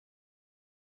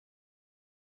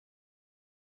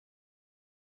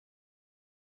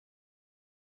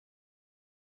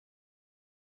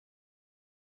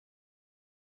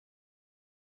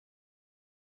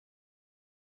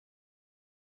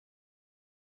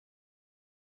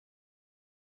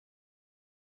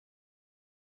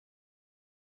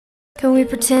Can we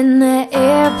pretend that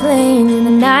airplanes in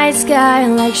the night sky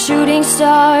are like shooting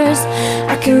stars?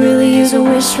 I could really use a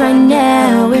wish right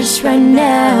now, wish right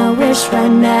now, wish right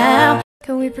now.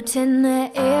 Can we pretend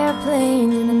that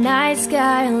airplanes in the night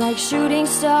sky are like shooting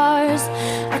stars?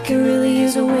 I could really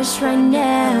use a wish right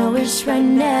now, wish right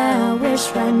now, wish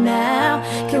right now.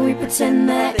 Can we pretend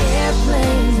that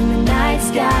airplanes in the night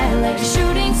sky are like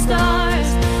shooting stars?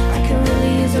 I could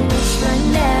really use a wish right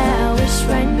now, wish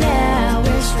right now,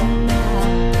 wish right now.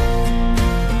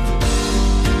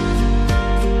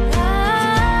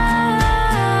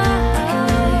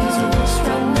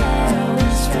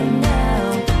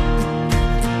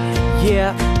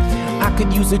 Yeah, I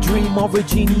could use a dream or a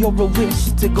genie or a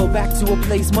wish to go back to a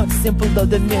place much simpler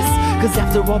than this. Cause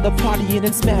after all the partying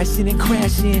and smashing and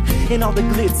crashing, and all the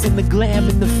glitz and the glam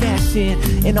and the fashion,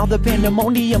 and all the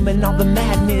pandemonium and all the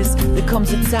madness, there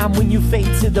comes a time when you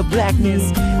fade to the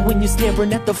blackness, when you're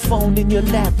staring at the phone in your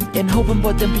lap and hoping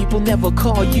but then people never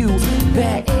call you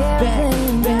back.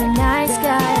 In the night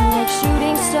sky like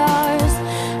shooting stars,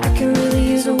 I could really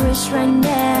use a wish right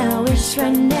now, wish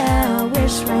right now,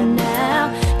 wish right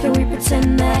now. Can we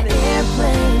pretend that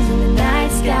airplanes in the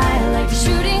night sky are like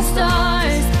shooting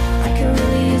stars? I could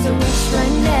really use a wish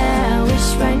right now,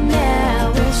 wish right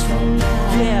now, wish right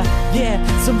now. Yeah,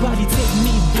 somebody take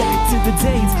me back to the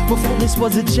days before this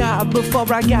was a job,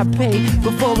 before I got paid,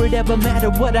 before it ever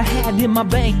mattered what I had in my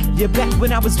bank. Yeah, back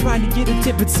when I was trying to get a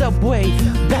tip at Subway,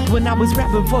 back when I was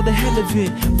rapping for the hell of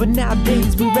it. But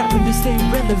nowadays we rapping to stay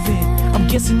relevant. I'm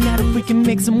guessing that if we can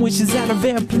make some wishes out of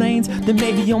airplanes, then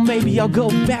maybe, oh maybe I'll go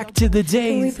back to the days.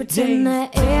 Can we pretend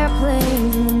that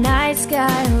airplanes in the night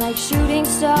sky are like shooting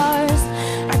stars?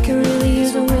 I could really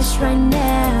use a wish right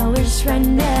now, wish right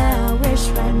now, wish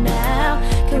right now.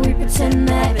 Can we pretend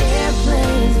that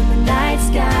airplanes in the night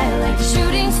sky are like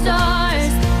shooting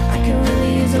stars? I could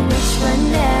really use a wish right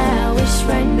now, wish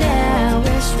right now,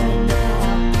 wish right now.